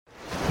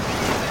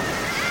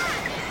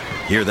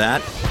Hear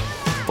that?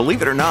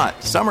 Believe it or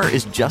not, summer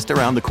is just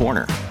around the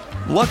corner.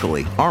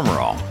 Luckily, Armor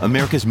All,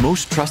 America's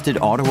most trusted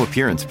auto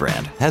appearance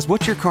brand, has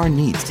what your car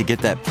needs to get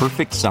that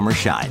perfect summer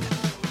shine.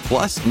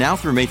 Plus, now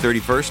through May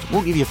 31st,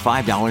 we'll give you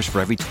 $5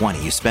 for every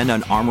 $20 you spend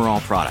on Armor All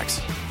products.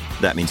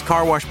 That means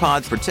car wash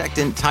pods,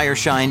 protectant, tire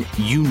shine,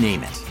 you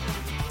name it.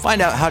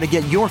 Find out how to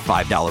get your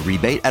 $5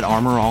 rebate at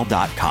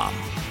armorall.com.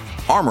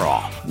 Armor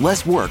All,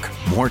 less work,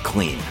 more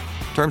clean.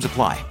 Terms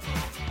apply.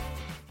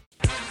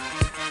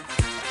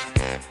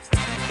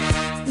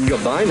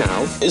 Goodbye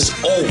now is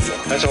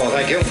over. That's all,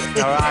 thank you. All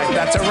right,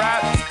 that's a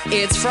wrap.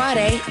 It's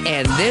Friday,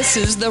 and this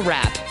is The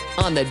Wrap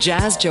on the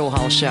Jazz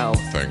Johal Show.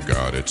 Thank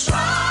God it's...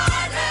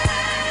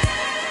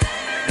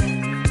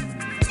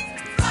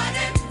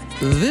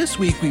 This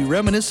week, we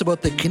reminisce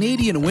about the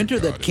Canadian winter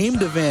that came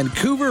to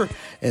Vancouver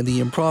and the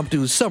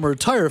impromptu summer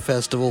tire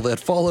festival that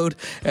followed,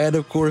 and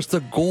of course, the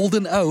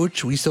Golden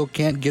Ouch. We still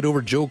can't get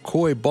over Joe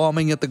Coy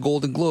bombing at the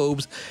Golden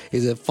Globes.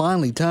 Is it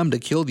finally time to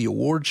kill the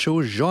award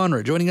show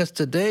genre? Joining us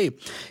today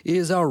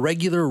is our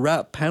regular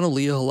Wrap panel.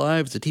 Leah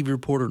Halive is a TV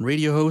reporter and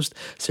radio host.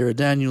 Sarah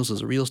Daniels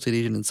is a real estate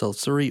agent in South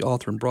Surrey,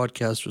 author and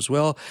broadcaster as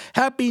well.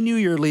 Happy New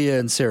Year, Leah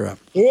and Sarah.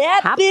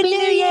 Happy New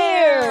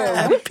Year!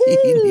 Happy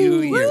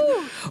New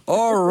Year.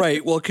 All right.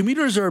 Well,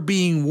 commuters are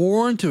being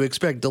warned to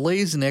expect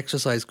delays and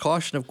exercise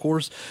caution, of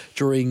course,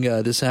 during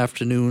this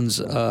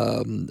afternoon's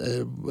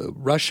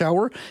rush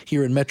hour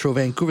here in Metro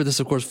Vancouver. This,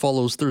 of course,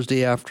 follows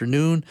Thursday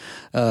afternoon.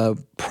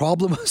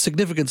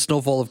 Significant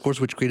snowfall, of course,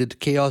 which created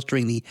chaos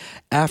during the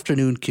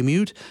afternoon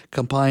commute.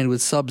 Combined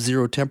with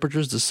sub-zero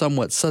temperatures, the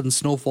somewhat sudden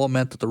snowfall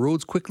meant that the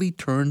roads quickly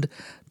turned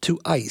to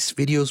ice.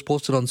 Videos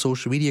posted on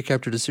social media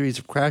captured a series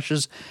of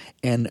crashes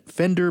and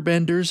fender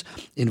benders.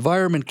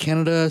 Environment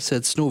Canada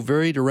said snow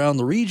varied around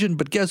the region,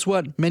 but guess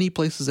what? Many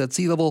places at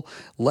sea level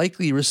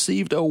likely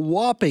received a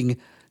whopping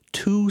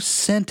 2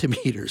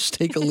 centimeters.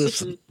 Take a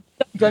listen.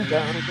 Get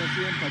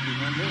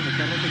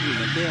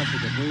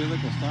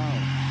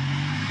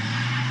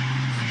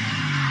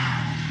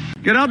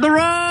out the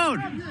road!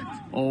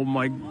 Oh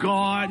my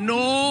God,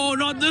 no,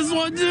 not this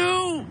one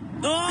too!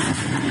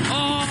 Oh.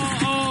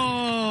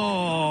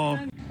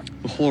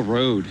 The whole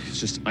road is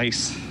just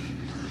ice.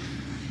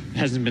 It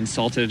hasn't been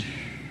salted.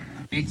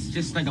 It's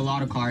just like a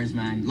lot of cars,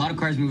 man. A lot of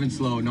cars moving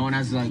slow. No one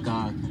has like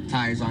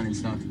tires on and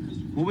stuff.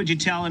 What would you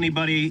tell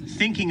anybody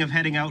thinking of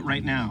heading out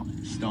right now?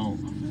 Just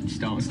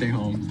don't stay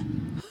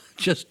home.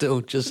 Just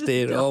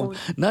stay at home.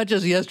 Not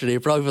just yesterday,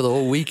 probably for the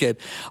whole weekend.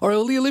 All right,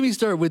 well, Leah, let me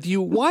start with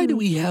you. Why do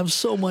we have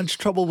so much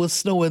trouble with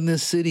snow in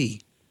this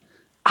city?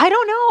 I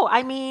don't know.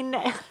 I mean,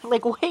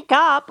 like, wake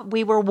up.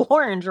 We were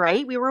warned,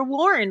 right? We were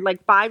warned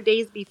like 5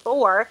 days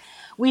before.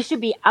 We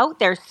should be out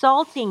there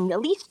salting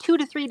at least 2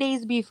 to 3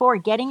 days before,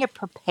 getting it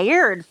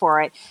prepared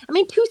for it. I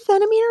mean, 2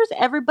 centimeters,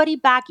 everybody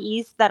back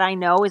east that I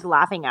know is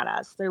laughing at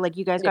us. They're like,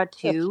 you guys got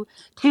 2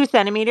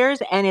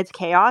 centimeters and it's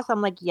chaos.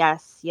 I'm like,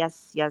 yes,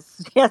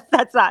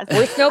 that's us.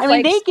 We're snowflakes. I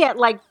mean, they get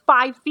like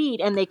 5 feet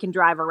and they can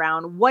drive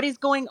around. What is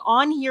going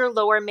on here,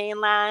 Lower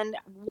Mainland?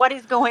 What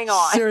is going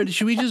on? Sarah,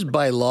 should we just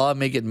by law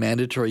make it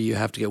mandatory you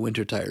have to get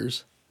winter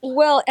tires?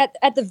 Well, at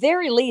the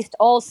very least,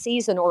 all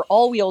season or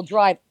all-wheel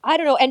drive. I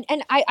don't know.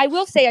 And I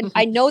will say,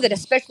 I know that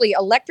especially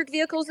electric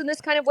vehicles in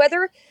this kind of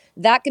weather,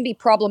 that can be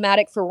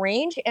problematic for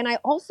range. And I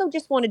also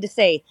just wanted to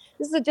say,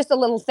 this is just a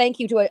little thank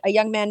you to a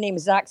young man named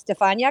Zach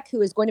Stefaniak,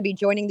 who is going to be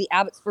joining the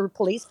Abbotsford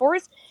Police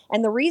Force.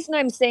 And the reason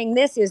I'm saying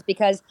this is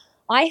because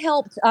I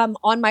helped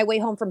on my way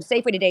home from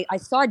Safeway today. I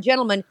saw a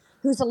gentleman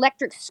whose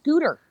electric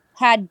scooter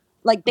had,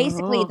 like,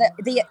 basically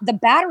the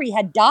battery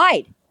had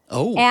died.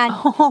 Oh. And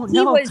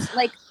he was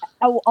like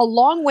a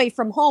long way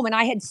from home, and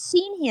I had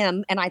seen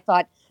him, and I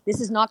thought,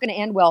 this is not going to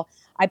end well.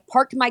 I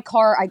parked my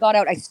car, I got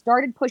out, I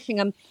started pushing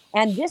him,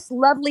 and this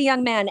lovely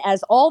young man,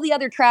 as all the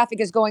other traffic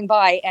is going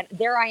by, and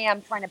there I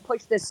am trying to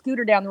push this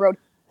scooter down the road,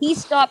 he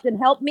stopped and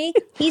helped me.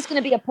 He's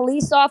going to be a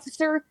police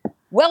officer.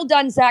 Well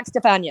done, Zach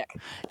Stefaniak.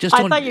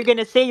 I thought you were going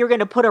to say you're going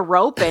to put a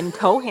rope and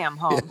tow him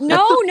home.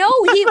 No,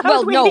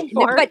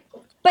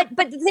 But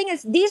the thing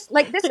is, this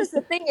is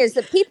the thing is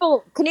that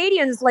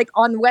Canadians, like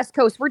on the West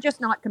Coast, we're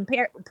just not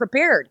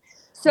prepared.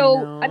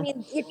 So, no. I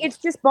mean, it's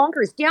just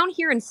bonkers. Down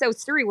here in South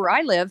Surrey, where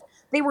I live,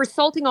 they were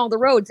salting all the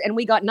roads and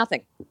we got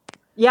nothing.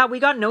 Yeah, we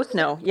got no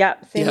snow. Yeah.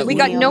 We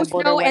got no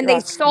snow and they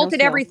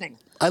salted everything.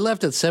 I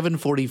left at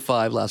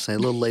 7:45 last night. A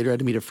little later, I had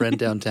to meet a friend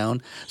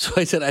downtown. So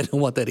I said, I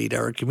don't want that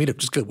 8-hour commute. I'm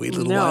just going to wait a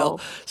little while.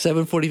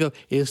 7:45.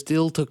 It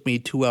still took me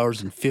 2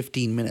 hours and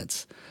 15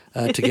 minutes.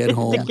 To get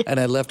home,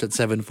 and I left at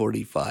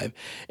 7:45.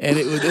 And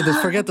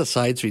forget the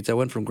side streets. I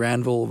went from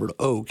Granville over to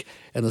Oak,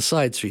 and the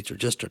side streets are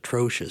just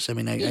atrocious. I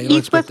mean,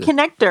 East-West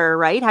Connector,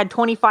 right? Had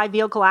 25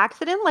 vehicle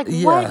accident. Like,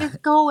 what is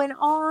going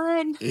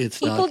on? It's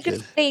people not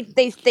just good.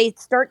 they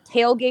start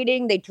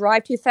tailgating. They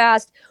drive too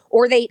fast,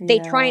 or they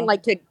try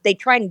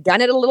and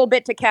gun it a little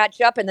bit to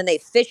catch up, and then they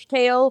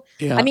fishtail.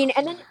 Yeah. I mean,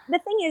 and then the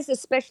thing is,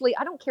 especially,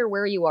 I don't care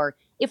where you are.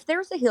 If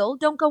there's a hill,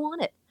 don't go on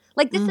it.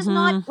 Like, this is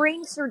not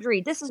brain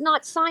surgery. This is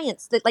not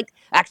science.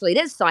 Actually, it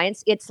is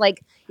science. It's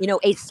like,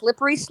 a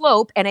slippery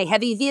slope and a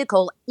heavy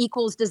vehicle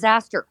equals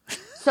disaster.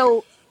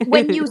 So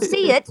when you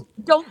see it,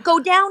 don't go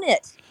down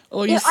it.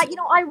 Oh,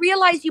 I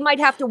realize you might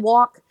have to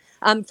walk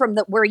from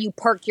where you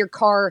park your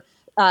car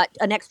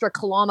an extra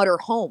kilometer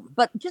home,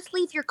 but just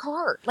leave your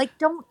car. Like,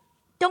 don't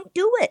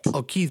do it.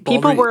 Oh, Keith Baldry.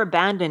 People were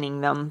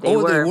abandoning them. They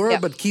were. Yeah.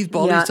 But Keith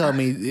Baldry told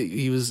me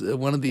he was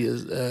one of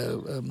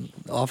the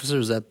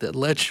officers at the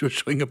ledge was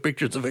showing up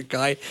pictures of a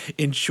guy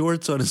in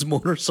shorts on his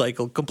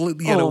motorcycle,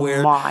 completely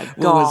unaware what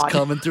was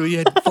coming through. You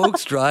had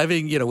folks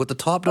driving, with the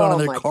top down on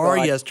their car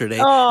yesterday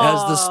as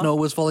the snow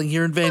was falling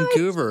here in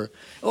Vancouver.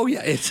 Oh,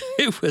 yeah,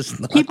 it was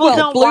not. People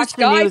don't blue watch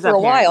the sky news for a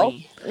while.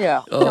 apparently.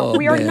 Yeah. Oh,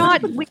 we are man.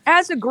 not,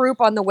 as a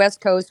group on the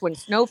West Coast, when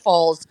snow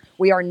falls,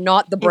 we are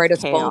not the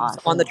brightest bulbs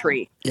on the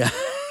tree. Yeah,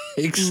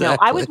 exactly. No,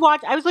 I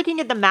was looking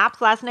at the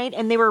maps last night,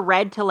 and they were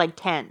red till like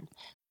 10.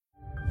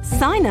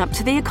 Sign up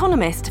to The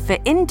Economist for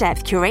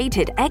in-depth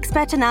curated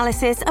expert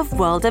analysis of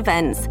world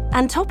events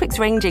and topics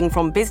ranging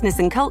from business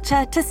and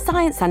culture to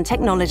science and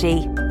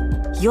technology.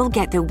 You'll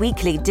get the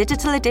weekly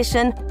digital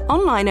edition,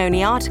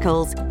 online-only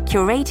articles,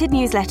 curated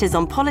newsletters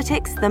on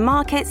politics, the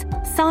markets,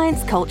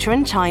 science, culture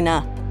and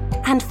China,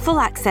 and full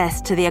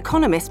access to The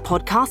Economist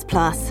Podcast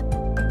Plus.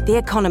 The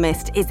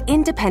Economist is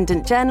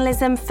independent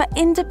journalism for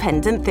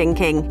independent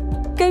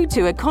thinking. Go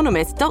to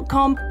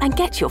economist.com and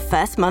get your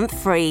first month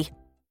free.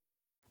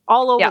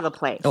 All over the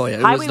place. Oh,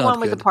 yeah, Highway 1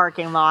 was a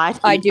parking lot.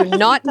 I do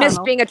not miss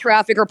being a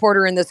traffic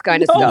reporter in this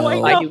kind of stuff.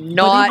 I do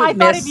not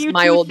miss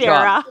my old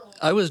job.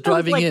 I was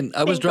driving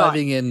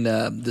in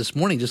this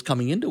morning, just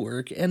coming into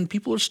work, and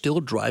people are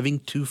still driving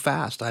too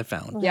fast, I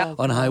found,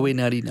 on Highway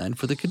 99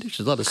 for the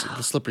conditions. A lot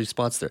of slippery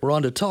spots there. We're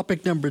on to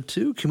topic number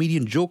 2.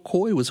 Comedian Joe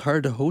Coy was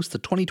hired to host the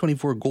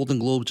 2024 Golden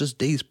Globes just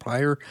days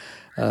prior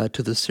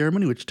to the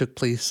ceremony, which took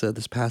place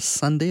this past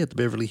Sunday at the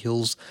Beverly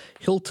Hills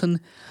Hilton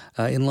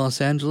in Los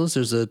Angeles.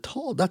 That's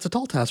a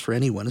tall task for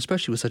anyone,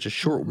 especially with such a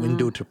short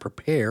window to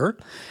prepare.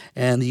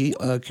 And the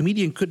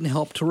comedian couldn't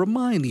help to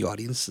remind the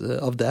audience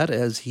of that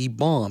as he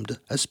bombed,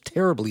 as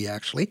terribly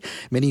actually.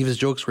 Many of his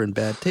jokes were in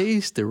bad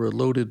taste. They were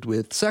loaded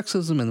with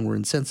sexism and were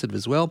insensitive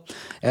as well.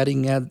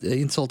 Adding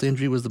insult to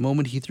injury was the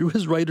moment he threw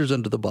his writers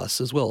under the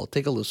bus as well.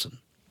 Take a listen.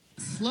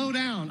 Slow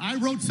down. I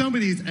wrote some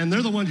of these, and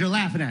they're the ones you're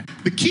laughing at.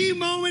 The key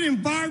moment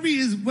in Barbie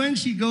is when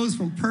she goes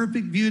from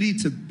perfect beauty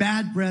to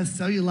bad breath,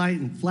 cellulite,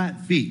 and flat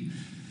feet.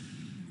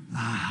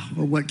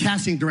 Or what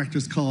casting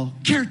directors call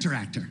character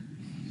actor.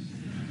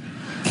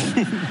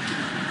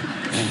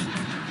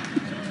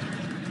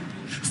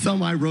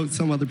 Some I wrote,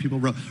 some other people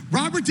wrote.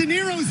 Robert De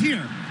Niro's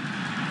here.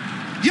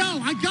 Yo,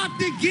 I got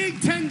the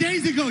gig 10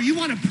 days ago. You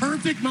want a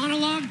perfect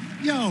monologue?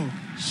 Yo,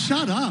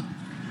 shut up.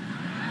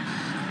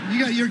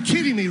 You're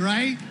kidding me,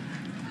 right?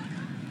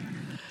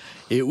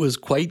 It was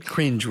quite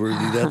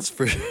cringeworthy, that's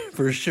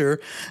for sure.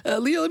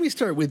 Leah, let me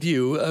start with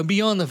you.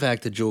 Beyond the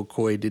fact that Joe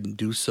Coy didn't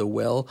do so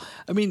well,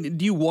 I mean,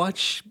 do you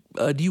watch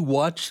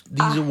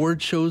these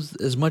award shows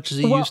as much as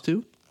you used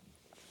to?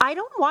 I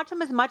don't watch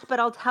them as much,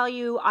 but I'll tell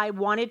you, I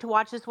wanted to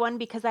watch this one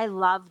because I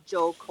love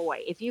Joe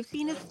Coy. If you've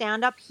seen his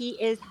stand-up,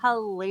 he is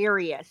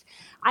hilarious.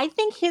 I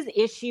think his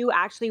issue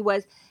actually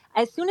was,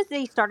 as soon as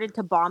they started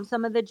to bomb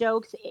some of the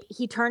jokes,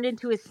 he turned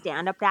into his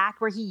stand-up act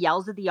where he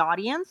yells at the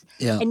audience.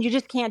 Yeah. And you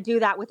just can't do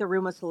that with a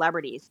room of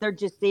celebrities.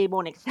 They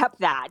won't accept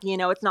that.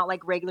 It's not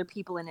like regular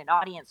people in an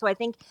audience. So I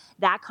think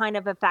that kind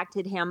of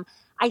affected him.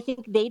 I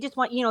think they just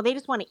want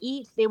to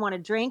eat, they want to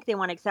drink, they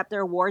want to accept their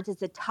awards.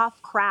 It's a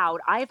tough crowd.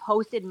 I've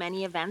hosted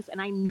many events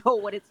and I know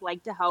what it's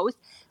like to host,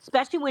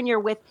 especially when you're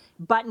with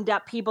buttoned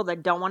up people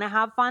that don't want to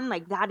have fun.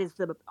 Like that is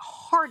the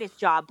hardest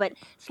job. But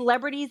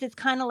celebrities, it's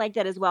kind of like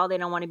that as well. They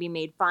don't want to be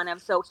made fun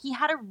of. So he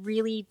had a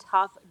really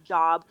tough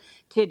job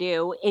to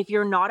do. If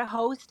you're not a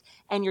host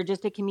and you're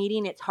just a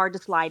comedian, it's hard to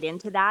slide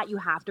into that. You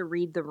have to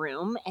read the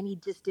room, and he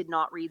just did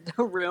not read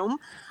the room.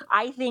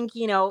 I think,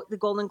 the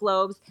Golden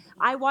Globes,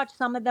 I watch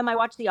some of them. I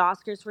watch the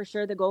Oscars for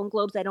sure. The Golden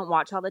Globes I don't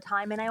watch all the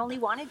time, and I only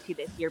wanted to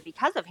this year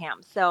because of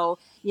him. So,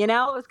 it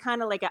was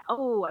kind of like I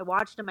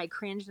watched him, I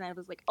cringed, and I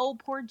was like, oh,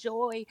 poor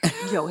Joe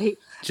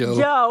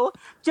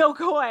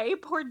Coy,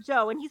 poor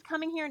Joe. And he's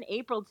coming here in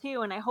April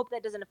too, and I hope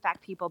that doesn't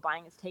affect people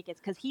buying his tickets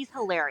because he's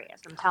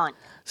hilarious. I'm telling you.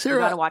 Sarah,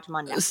 you got to watch him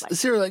on Netflix.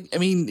 Sarah,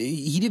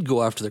 he did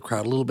go after the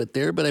crowd a little bit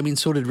there, but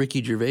so did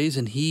Ricky Gervais,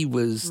 and he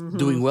was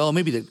doing well.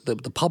 Maybe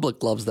the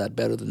public loves that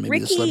better than maybe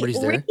the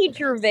celebrities there. Ricky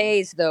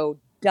Gervais, though,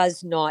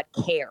 does not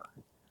care.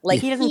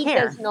 Like, he doesn't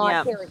care. Does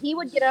not care. He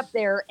would get up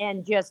there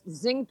and just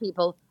zing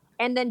people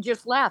and then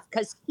just laugh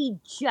because he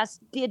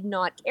just did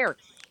not care.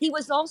 He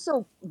was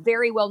also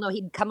very well known.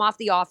 He'd come off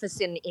The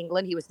Office in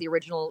England. He was the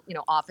original,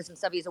 Office and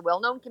stuff. He's a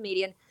well-known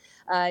comedian.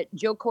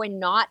 Joe Coy,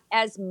 not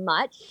as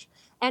much.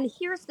 And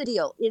here's the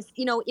deal is,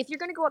 if you're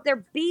going to go up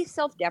there, be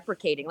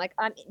self-deprecating. Like,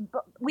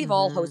 we've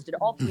all hosted,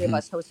 all three of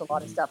us host a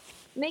lot of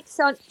stuff. Make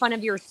fun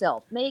of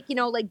yourself. Make,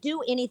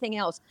 do anything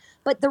else.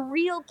 But the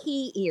real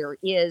key here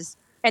is,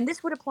 and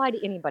this would apply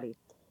to anybody,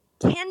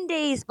 10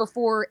 days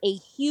before a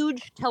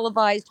huge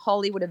televised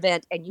Hollywood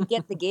event and you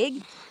get the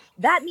gig,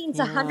 that means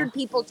 100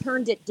 people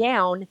turned it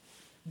down.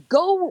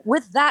 Go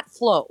with that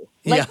flow.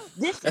 Like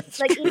this,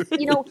 like,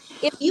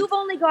 if you've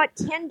only got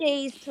 10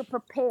 days to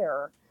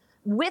prepare,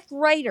 with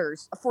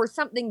writers for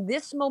something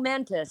this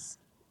momentous,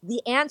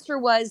 the answer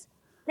was,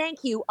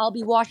 thank you, I'll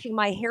be washing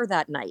my hair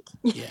that night.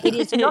 It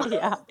is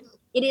not.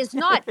 It is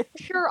not.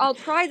 Sure, I'll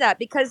try that,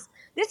 because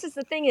this is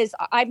the thing is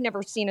I've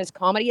never seen his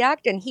comedy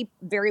act, and he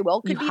very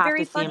well could You be have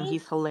very to see him. funny.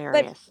 He's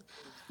hilarious.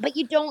 But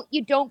you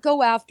don't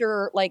go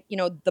after, like,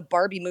 the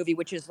Barbie movie,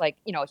 which is like,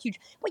 huge.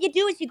 What you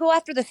do is you go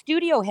after the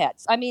studio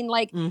heads. I mean,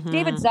 like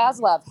David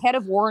Zaslav, head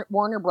of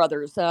Warner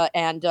Brothers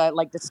and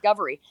like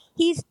Discovery.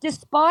 He's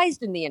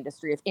despised in the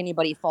industry if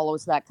anybody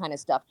follows that kind of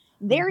stuff.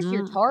 There's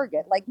your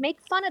target. Like, make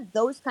fun of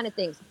those kind of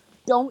things.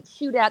 Don't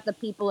shoot at the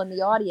people in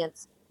the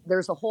audience.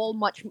 There's a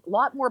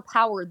lot more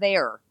power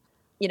there,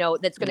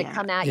 that's going to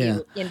come at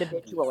you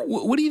individually.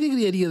 What do you think of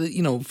the idea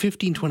that,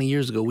 15, 20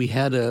 years ago, we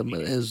had,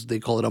 as they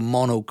call it, a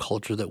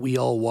monoculture, that we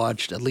all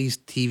watched at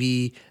least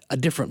TV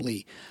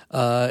differently.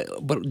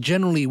 But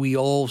generally, we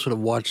all sort of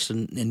watched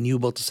and knew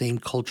about the same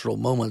cultural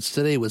moments.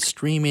 Today, with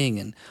streaming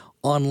and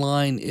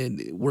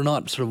online, we're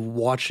not sort of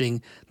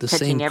watching the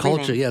same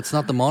culture. Yeah, it's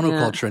not the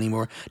monoculture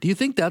anymore. Do you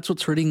think that's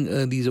what's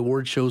hurting these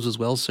award shows as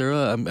well,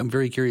 Sarah? I'm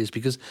very curious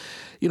because,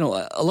 a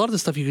lot of the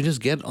stuff you can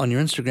just get on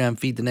your Instagram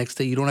feed the next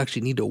day. You don't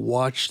actually need to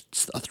watch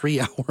a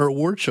 3-hour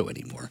award show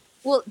anymore.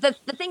 Well, the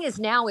thing is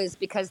now is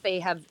because they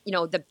have,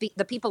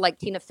 the people like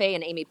Tina Fey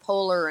and Amy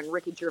Poehler and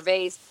Ricky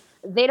Gervais,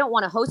 they don't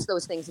want to host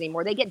those things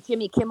anymore. They get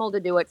Jimmy Kimmel to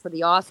do it for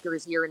the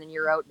Oscars year in and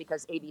year out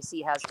because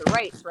ABC has the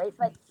rights, right?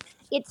 But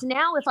it's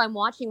now, if I'm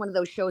watching one of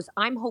those shows,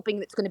 I'm hoping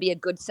it's going to be a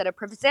good set of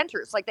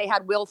presenters. Like they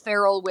had Will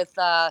Ferrell with,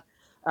 forgot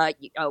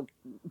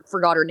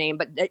her name,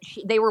 but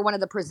they were one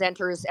of the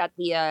presenters at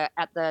the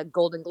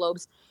Golden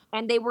Globes,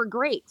 and they were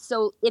great.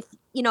 So if,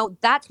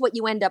 that's what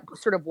you end up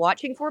sort of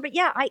watching for. But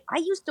yeah, I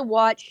used to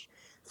watch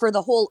for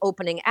the whole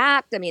opening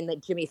act. I mean,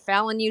 that Jimmy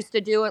Fallon used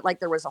to do it.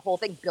 Like there was a whole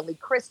thing, Billy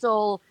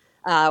Crystal,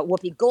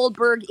 Whoopi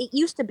Goldberg. It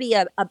used to be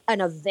an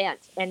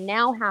event, and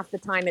now half the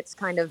time it's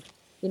kind of,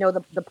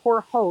 the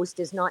poor host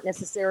is not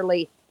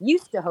necessarily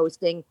used to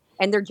hosting,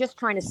 and they're just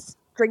trying to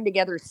string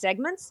together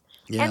segments.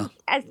 Yeah. And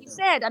as you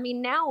said, I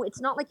mean, now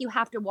it's not like you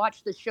have to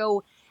watch the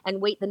show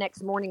and wait the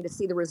next morning to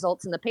see the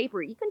results in the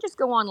paper. You can just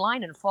go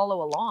online and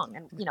follow along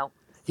and,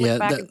 flip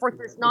back and forth.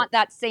 There's not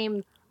that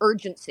same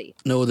urgency.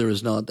 No, there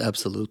is not.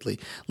 Absolutely.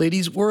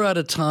 Ladies, we're out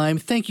of time.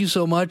 Thank you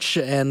so much,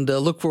 and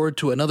look forward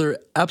to another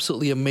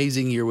absolutely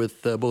amazing year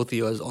with both of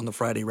you on the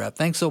Friday Wrap.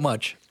 Thanks so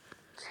much.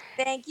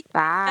 Thank you.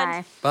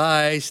 Bye.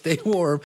 Bye. Stay warm.